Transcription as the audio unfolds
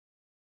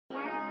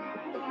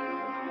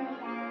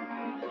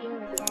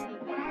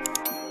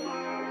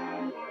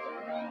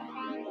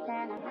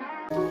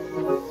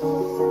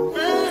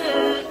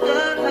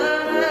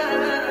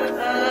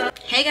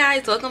Hey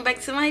guys, welcome back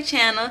to my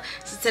channel.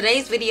 So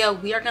today's video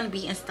we are going to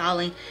be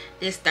installing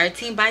this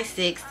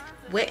 13x6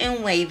 wet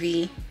and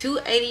wavy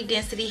 280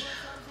 density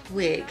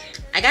wig.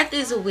 I got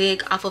this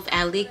wig off of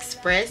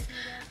AliExpress.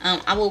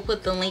 I will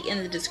put the link in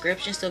the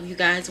description, so if you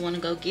guys want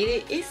to go get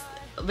it, it's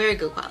very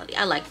good quality.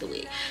 I like the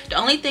wig. The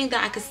only thing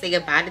that I could say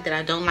about it that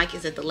I don't like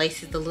is that the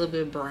lace is a little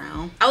bit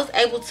brown. I was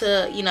able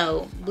to, you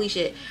know, bleach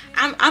it.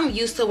 I'm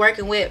used to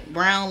working with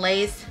brown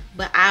lace,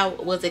 but I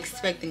was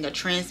expecting a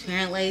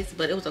transparent lace,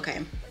 but it was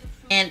okay.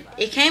 And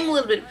it came a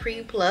little bit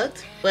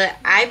pre-plucked, but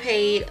I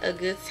paid a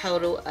good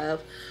total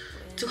of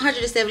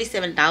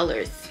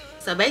 $277.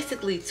 So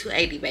basically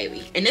 $280,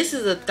 baby. And this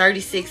is a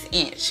 36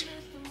 inch.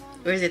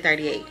 Or is it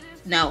 38?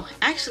 No,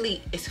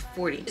 actually it's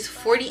 40. It's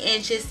 40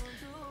 inches,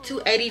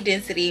 280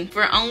 density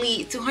for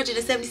only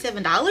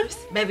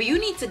 $277. Baby, you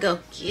need to go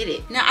get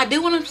it. Now I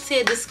do want to say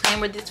a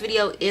disclaimer, this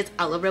video is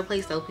all over the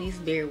place, so please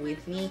bear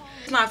with me.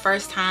 It's my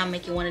first time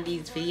making one of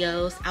these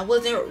videos. I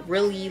wasn't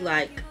really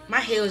like, my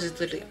hair was just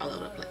literally all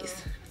over the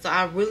place, so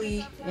I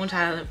really want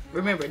y'all to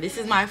remember this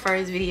is my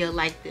first video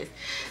like this.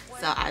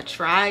 So I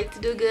tried to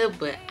do good,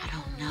 but I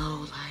don't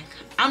know, like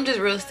I'm just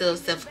real still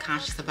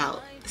self-conscious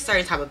about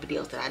certain type of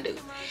videos that I do.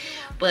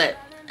 But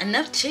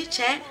enough chit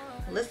chat,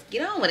 let's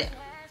get on with it.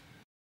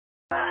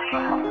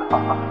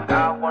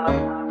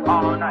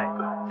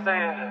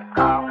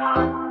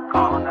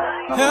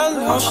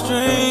 Hello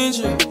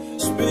stranger,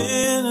 it's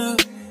been a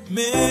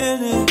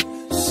minute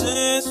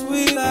since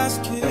we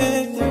last kicked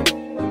it.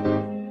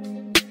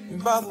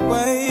 And by the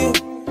way,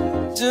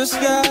 just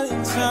got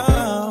in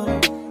town,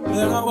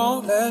 and I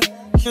won't let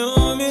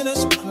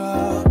cumulus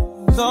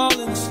clouds all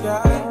in the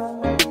sky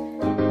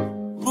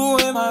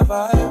ruin my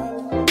vibe.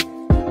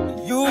 And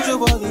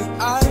usually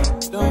I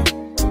don't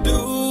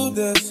do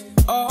this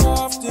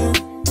often,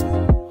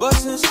 but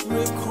since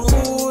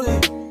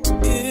recruiting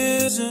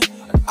isn't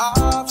an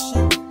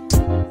option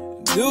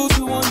due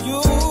to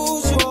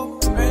unusual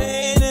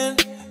rain and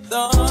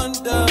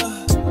thunder,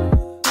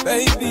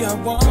 baby I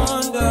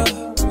wonder,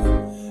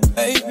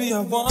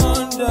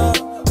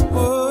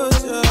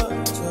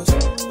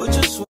 would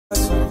you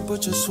just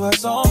put your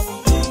sweats on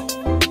for me?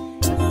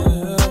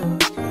 Yeah.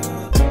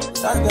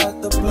 I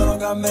got the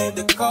plug, I made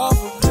the call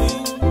for me.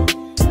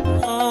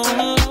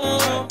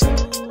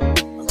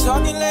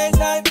 Talking late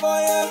night for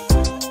ya,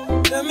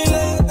 let me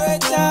lay a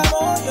great time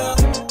on ya.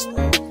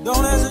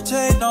 Don't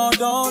hesitate, no,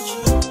 don't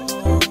you?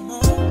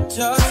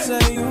 Just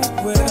say you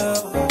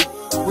will.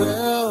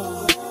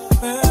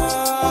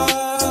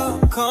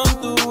 Come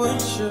through and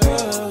chill.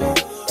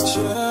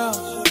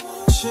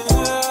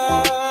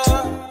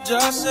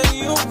 Just say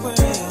you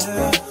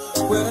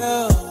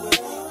will.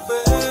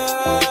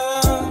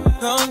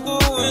 Come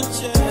through and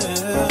chill.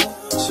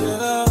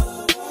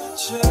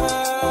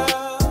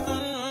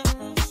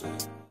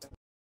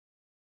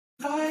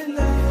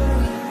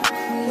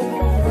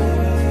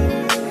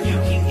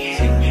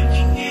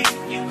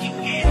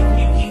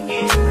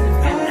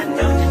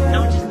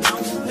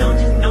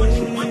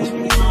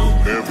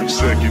 Every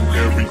second,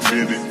 every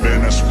minute, man,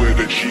 I swear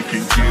that she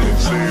can get it.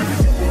 Saying,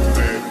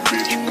 bad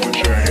bitch, put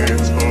your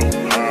hands up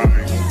high,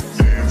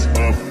 hands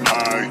up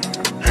high,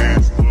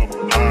 hands up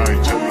high.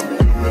 Tell them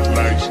the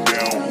lights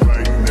down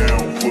right now,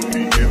 put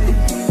me in the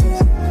mood.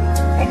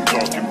 I'm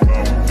talking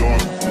about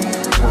dark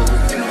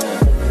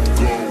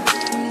perfume,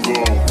 go.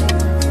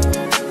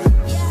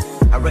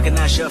 I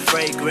recognize your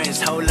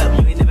fragrance, hold up,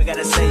 you ain't never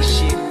gotta say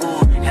shit,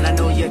 and I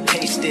know your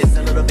taste is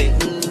a little bit,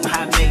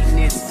 high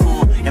maintenance,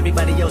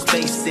 everybody else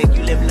basic,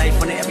 you live life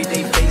on an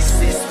everyday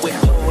basis, with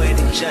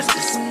poetic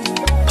justice.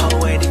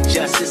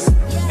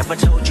 If I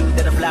told you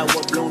that a flower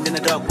bloomed in a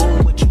dark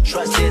room, would you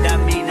trust it? I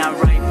mean, I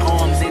write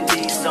poems in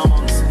these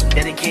songs,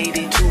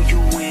 dedicated to you,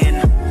 and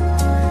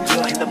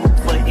you're in the mood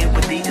for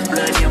empathy, there's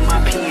blood in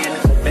my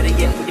pen, better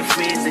yet with your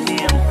friends and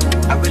them,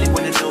 I really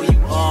wanna know you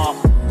all,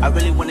 I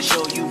really wanna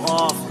show you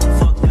off.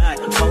 Fuck God,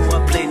 pour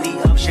up plenty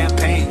of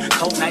champagne.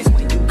 Cold nights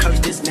when you curse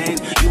this name.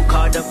 You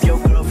called up your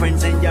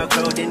girlfriends and y'all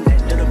curled in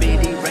that little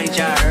bitty range.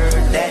 I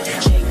heard that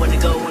she wanna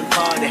go and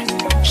party.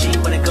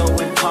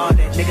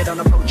 Nigga don't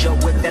approach your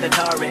whip that a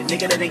turret.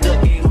 Nigga that ain't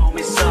good, game home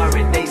is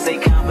sorry. They say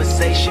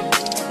conversation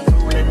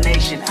rule the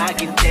nation. I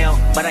can tell,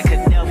 but I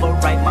could never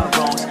right my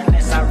wrongs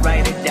unless I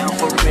write it down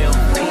for real.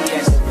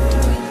 P.S.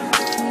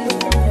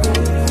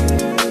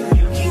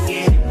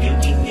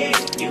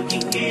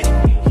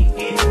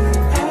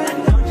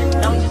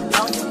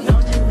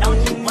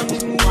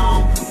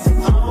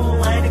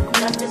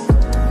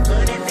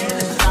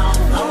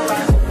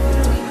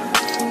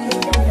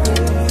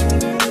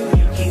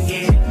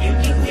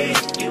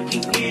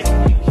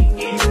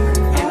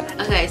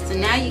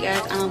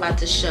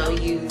 To show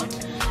you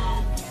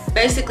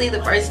basically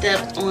the first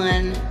step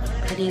on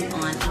putting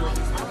on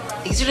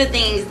wigs. These are the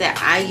things that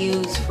I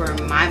use for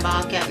my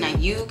ball cap. Now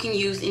you can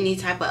use any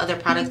type of other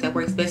products that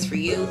works best for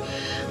you,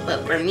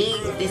 but for me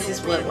this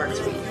is what works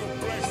for me.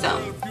 So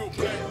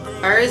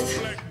first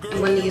I'm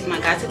going to use my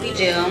Got To Be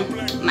gel,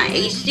 my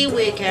HD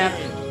wig cap,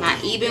 my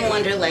Even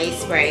Wonder lace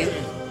spray,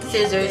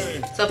 scissors.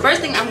 So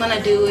first thing I'm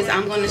gonna do is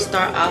I'm gonna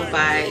start off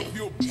by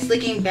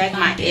slicking back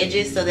my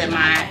edges so that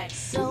my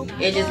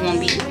edges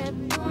won't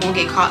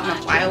get caught in the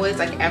flyaways,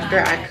 like after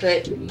I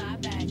cut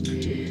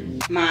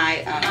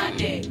my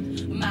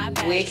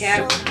wig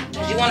cap,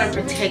 because you want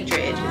to protect your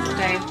edges,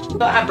 okay?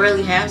 So I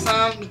barely have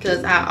some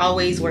because I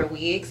always wear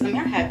wigs. I mean,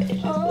 I have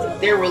edges, but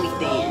they're really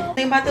thin. The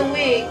thing about the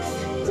wigs,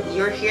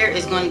 your hair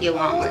is going to get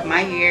long. Like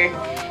my hair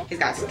has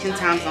got 10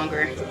 times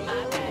longer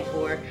than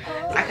before.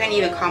 I can't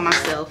even call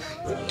myself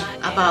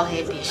a bald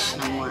head bitch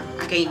no more.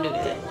 I can't do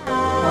that.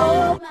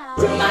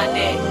 My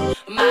neck,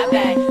 my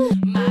back,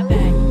 my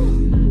back,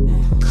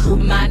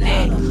 my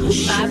neck,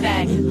 my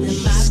back,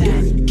 my back,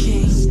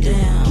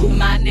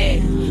 my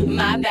neck,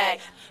 my back,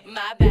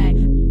 my back,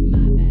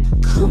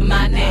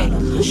 my neck,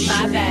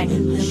 my back,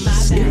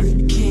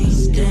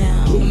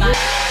 my back.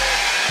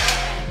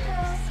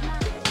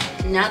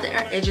 Now that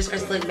our edges are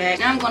slicked back,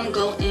 now I'm going to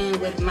go in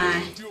with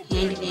my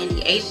handy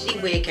dandy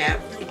HD wig cap.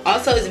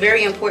 Also, it's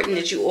very important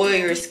that you oil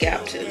your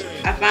scalp too.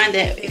 I find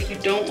that if you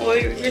don't oil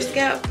your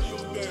scalp,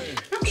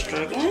 I'm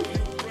struggling.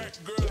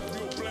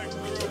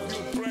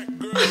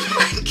 Oh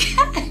my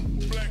god.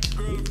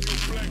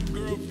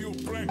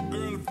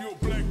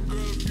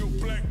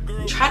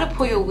 Try to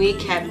pull your wig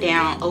cap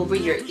down over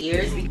your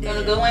ears. You're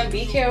gonna go in,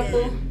 be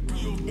careful.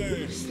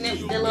 Snip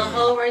the little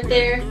hole right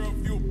there.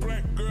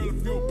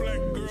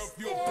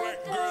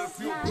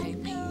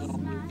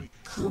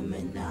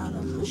 Coming out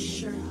of my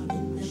shirt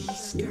and then my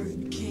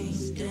skirt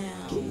came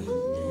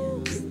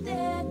down.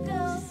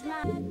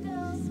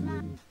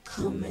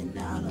 Coming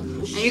out of my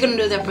And you're gonna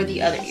do that for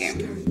the other ear.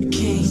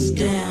 came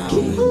down.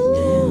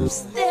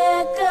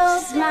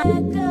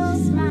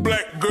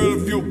 Black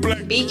girl, if you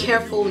black. Be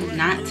careful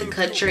not to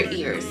cut your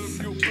ears.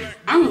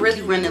 I'm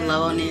really running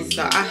low on this,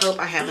 so I hope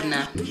I have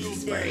enough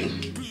spray.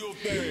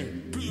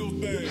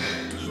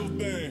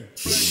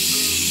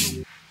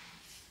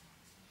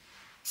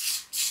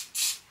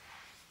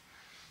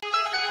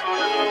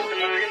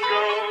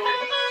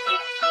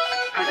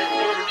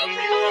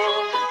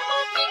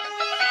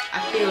 I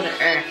feel the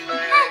earth.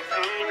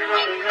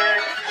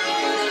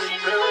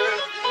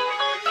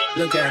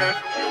 Look at her.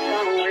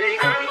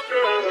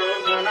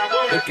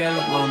 Look at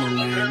the mama,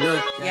 man.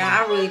 Look. Yeah,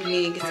 I really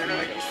need to get some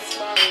more of this.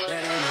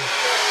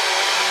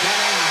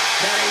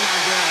 That ain't my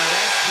girl.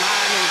 That's my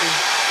nigga.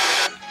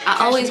 I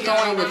always go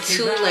in with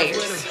 2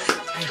 layers.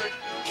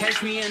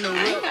 Catch me in the I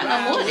ain't got no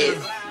more of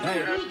this.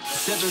 Hey,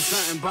 sipping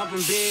something,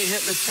 bumping big,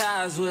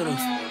 hypnotized with her.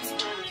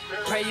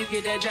 Pray you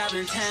get that job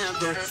in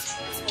Tampa.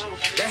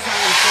 That's how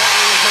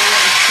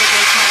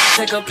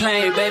we take a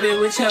plane, baby,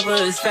 whichever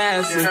is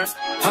faster.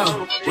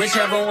 Oh,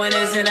 whichever one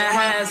is in the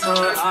hassle.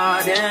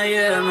 Oh, damn,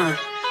 yeah, man.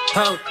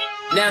 Oh,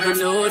 never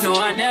knew, no,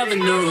 I never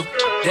knew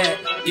that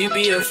you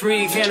be a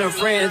freak and a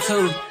friend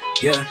too.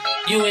 Yeah,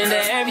 you into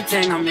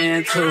everything I'm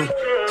into.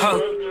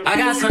 Oh, I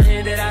got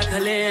something that I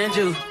could lend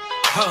you.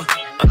 Oh,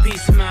 a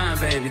piece of mind,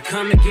 baby.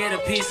 Come and get a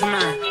piece of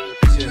mind.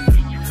 Yeah.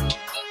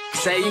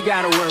 Say you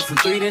gotta work from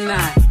 3 to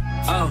 9.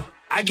 Oh,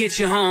 I get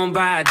you home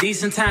by a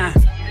decent time.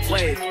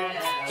 Wait,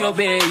 your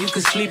bed, you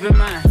can sleep in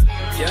mine.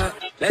 Yeah,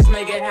 let's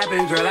make it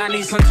happen, girl. I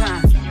need some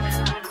time.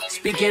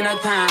 Speaking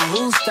of time,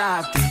 who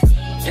stopped it?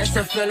 That's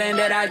the feeling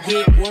that I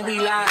get when we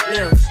lock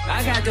lips.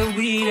 I got the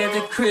weed at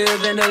the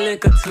crib and the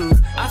liquor too.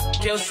 I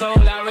fuck your soul,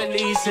 I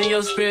release in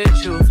your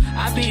spiritual.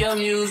 I be your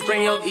muse,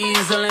 bring your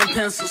easel and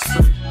pencils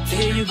too.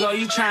 Here you go,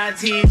 you try and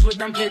tease with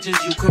them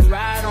pictures. You could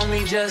ride on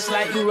me just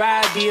like you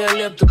ride the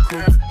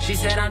elliptical. She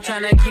said I'm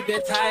trying to keep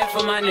it tight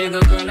for my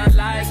nigga. Girl, I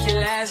like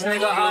your last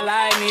nigga, all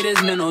I need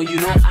is mental. You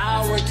know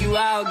I'll work you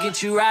out,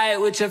 get you right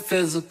with your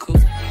physical.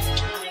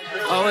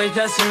 Always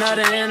just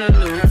another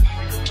interlude.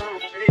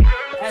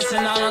 Asking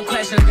all them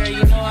questions, girl,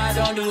 you know I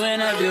don't do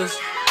interviews.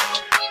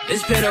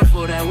 It's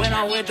pitiful that when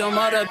I'm with them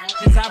other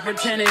bitches, I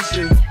pretend it's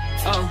you.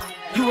 Oh,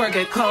 you work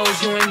at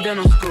Kohl's, you in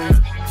dental school.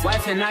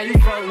 Wife and now you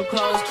folding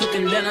clothes,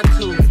 cooking dinner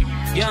too.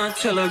 Young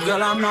Tiller,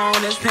 girl, I'm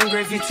known as Pin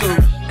Griffey too.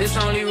 It's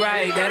only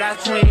right that I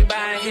swing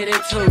by and hit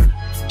it too.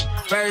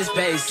 First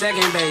base,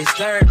 second base,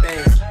 third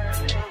base.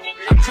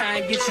 I'm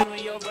trying to get you in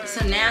your bird.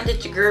 So now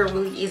that your girl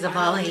really is a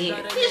bald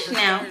head bitch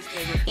now,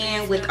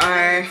 and with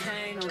our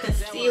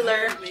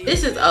concealer,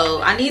 this is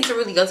old. I need to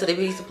really go to the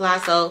beauty supply,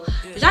 so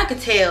as y'all can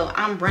tell,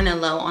 I'm running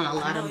low on a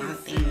lot of my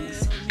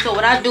things. So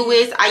what I do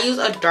is I use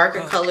a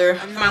darker color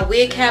for my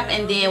wig cap,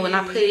 and then when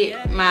I put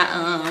it my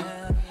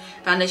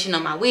foundation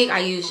on my wig, I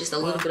use just a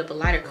little bit of a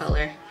lighter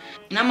color.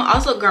 And I'm gonna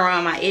also go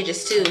around my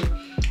edges too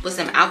with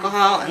some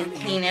alcohol and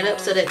clean it up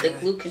so that the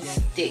glue can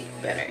stick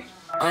better.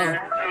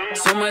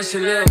 So much to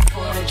live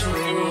for,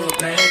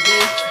 baby.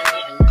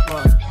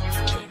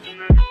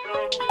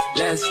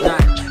 Let's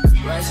not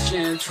rush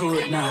into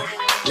it now.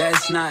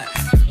 Let's not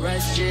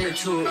rush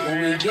into it.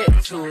 When we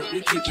get to it,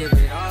 we can give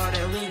it all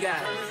that we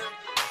got.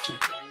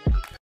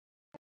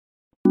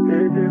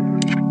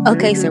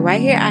 Okay, so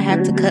right here I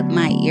have to cut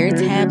my ear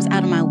tabs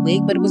out of my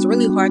wig, but it was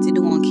really hard to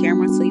do on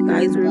camera, so you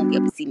guys won't be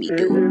able to see me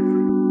do it.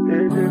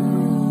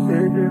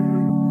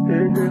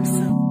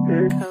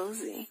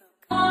 Cozy.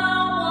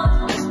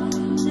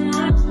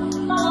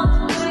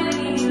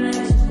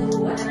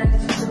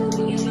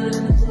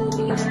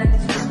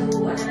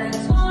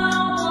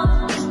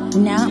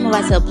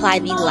 about to apply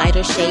the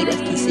lighter shade of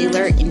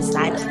concealer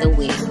inside of the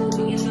wig.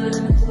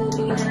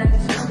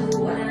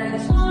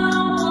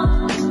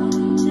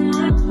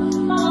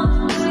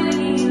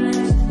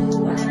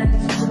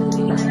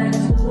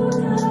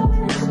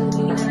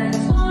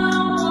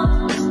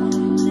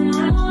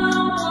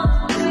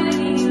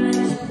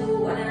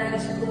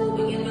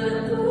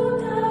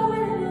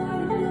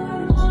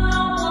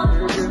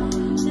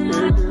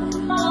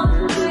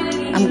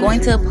 I'm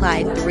going to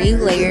apply 3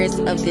 layers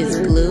of this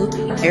glue,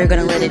 and you're going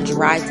to let it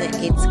dry till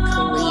it's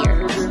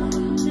clear.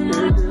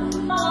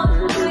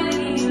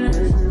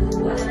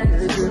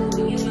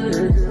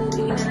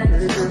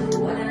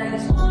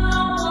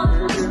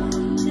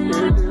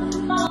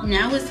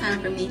 Now it's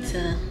time for me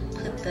to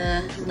put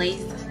the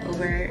lace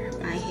over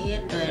my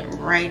head, but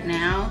right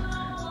now,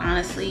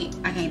 honestly,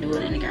 I can't do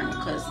it in the camera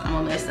because I'm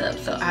gonna mess up,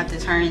 so I have to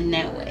turn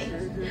that way.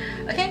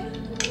 Okay,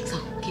 so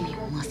give me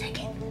 1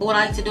 second. What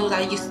I like to do is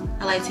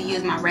I like to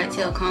use my rat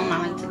tail comb.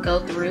 I like to go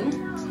through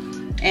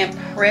and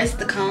press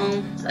the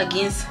comb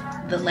against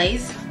the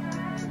lace.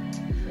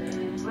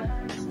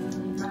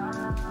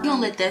 We're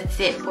gonna let that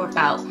sit for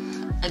about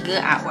a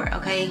good hour,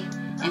 okay,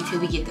 until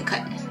we get the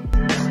cut.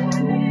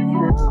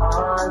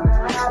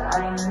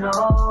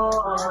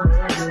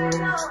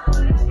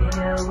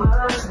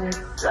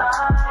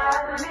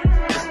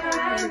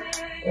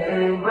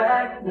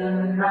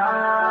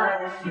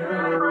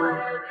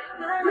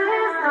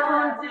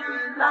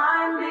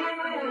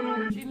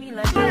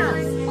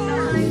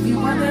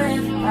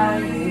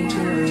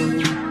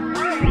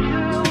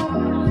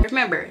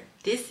 Remember,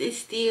 this is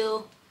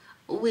still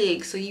a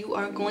wig, so you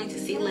are going to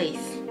see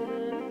lace.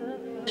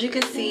 As you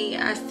can see,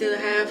 I still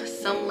have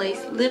some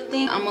lace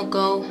lifting. I'm gonna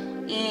go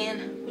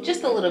in with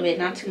just a little bit,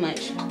 not too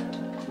much,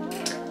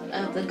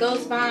 of the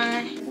ghost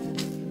spine.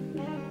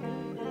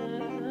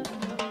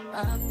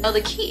 Now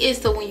the key is,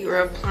 so when you're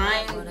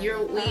applying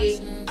your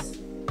wig,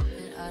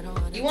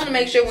 you want to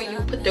make sure when you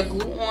put the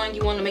glue on,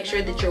 you want to make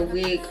sure that your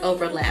wig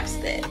overlaps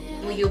that.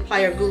 When you apply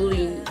your glue,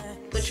 you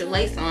put your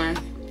lace on,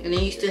 and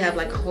then you still have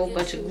like a whole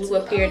bunch of glue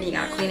up here, and you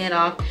gotta clean it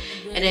off.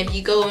 And if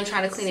you go and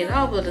try to clean it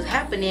off, what'll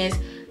happen is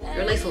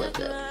your lace will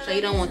lift up, so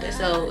you don't want that.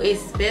 So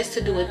it's best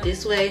to do it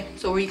this way,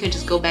 so where you can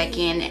just go back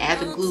in and add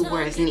the glue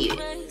where it's needed.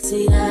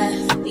 See, I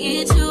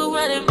need you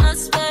running my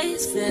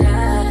space, but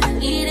I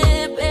need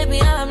it,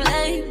 baby, I'm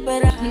late,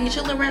 but I get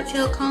your little rat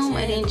tail comb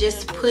and then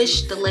just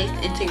push the lace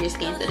into your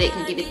skin so they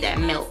can give it that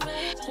melt.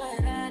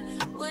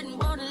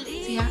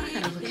 See, I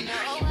gotta look at it.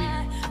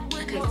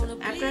 Okay, so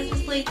after I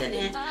just laid that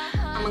in,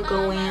 I'm gonna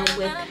go in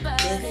with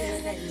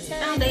this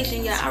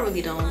foundation. Yeah, I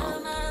really don't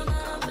know what you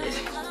call this.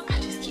 I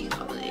just keep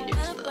calling it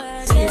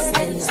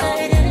different stuff.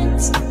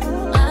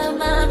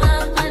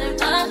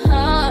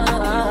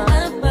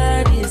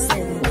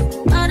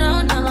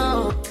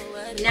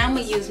 Now I'm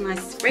gonna use my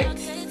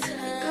spritz to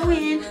go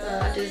in.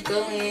 I just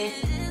go in.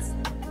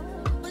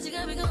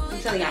 I'm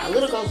telling y'all, a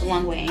little goes a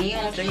long way, and you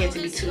don't want your hair to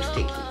be too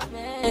sticky.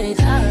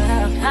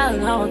 How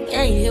long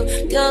can you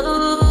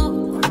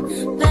go,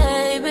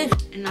 baby?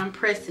 And I'm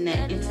pressing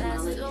that into my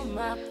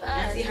lips.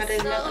 Now see how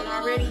they're melting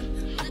already?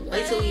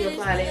 Wait till we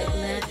apply that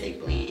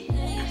elastic band.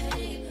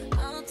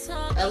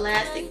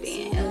 Elastic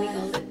band, and we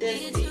gonna let that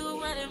sit.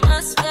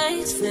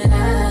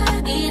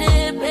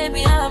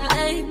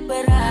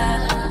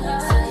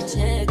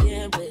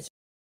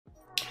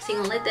 So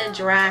you're gonna let that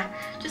dry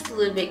just a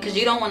little bit, because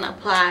you don't want to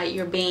apply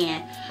your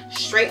band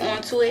straight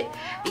onto it,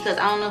 because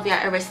I don't know if y'all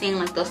ever seen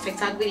like those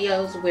TikTok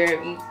videos where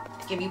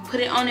if you put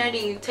it on there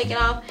then you take it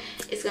off,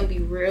 it's gonna be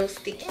real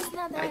sticky,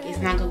 like it's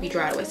not gonna be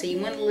dry away. So you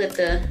want to let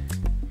the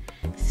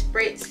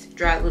spritz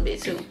dry a little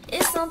bit too.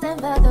 It's something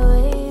about the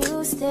way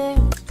you stare.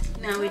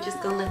 Now we're just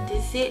gonna let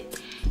this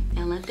sit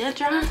and let that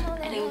dry,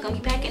 and then we're gonna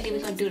be back, and then we're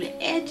gonna do the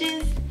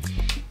edges,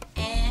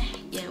 and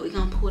yeah, we're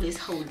gonna pull this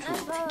whole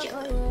joint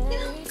together.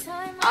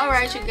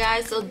 Alright, you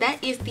guys, so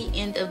that is the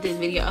end of this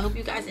video. I hope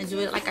you guys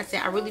enjoyed it. Like I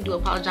said, I really do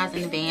apologize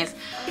in advance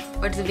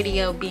for this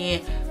video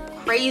being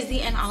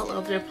crazy and all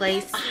over the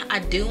place. I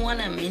do want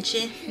to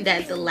mention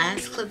that the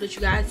last clip that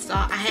you guys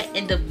saw, I had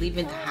ended up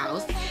leaving the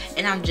house,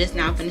 and I'm just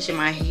now finishing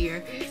my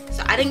hair,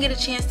 so I didn't get a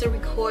chance to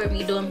record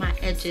me doing my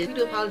edges. I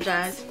do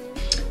apologize.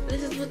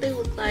 This is what they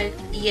look like.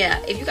 Yeah,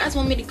 if you guys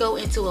want me to go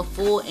into a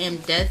full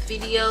in-depth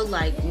video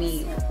like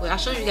me, well, I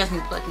showed you guys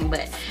me plucking,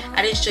 but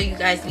I didn't show you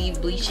guys me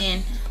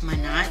bleaching my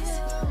knots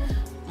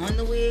on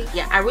the wig.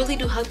 Yeah, I really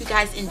do hope you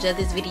guys enjoyed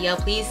this video.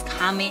 Please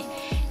comment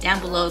down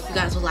below if you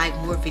guys would like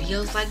more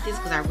videos like this,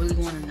 because I really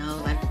want to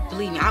know. Like,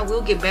 believe me, I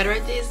will get better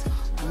at this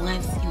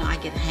once, you know, I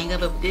get the hang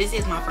of it. But this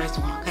is my first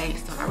one, okay?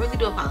 So I really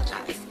do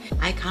apologize.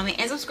 Like, comment,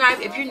 and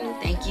subscribe if you're new.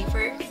 Thank you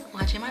for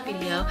watching my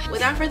video.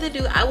 Without further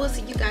ado, I will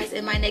see you guys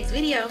in my next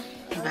video.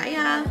 Bye,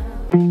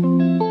 y'all.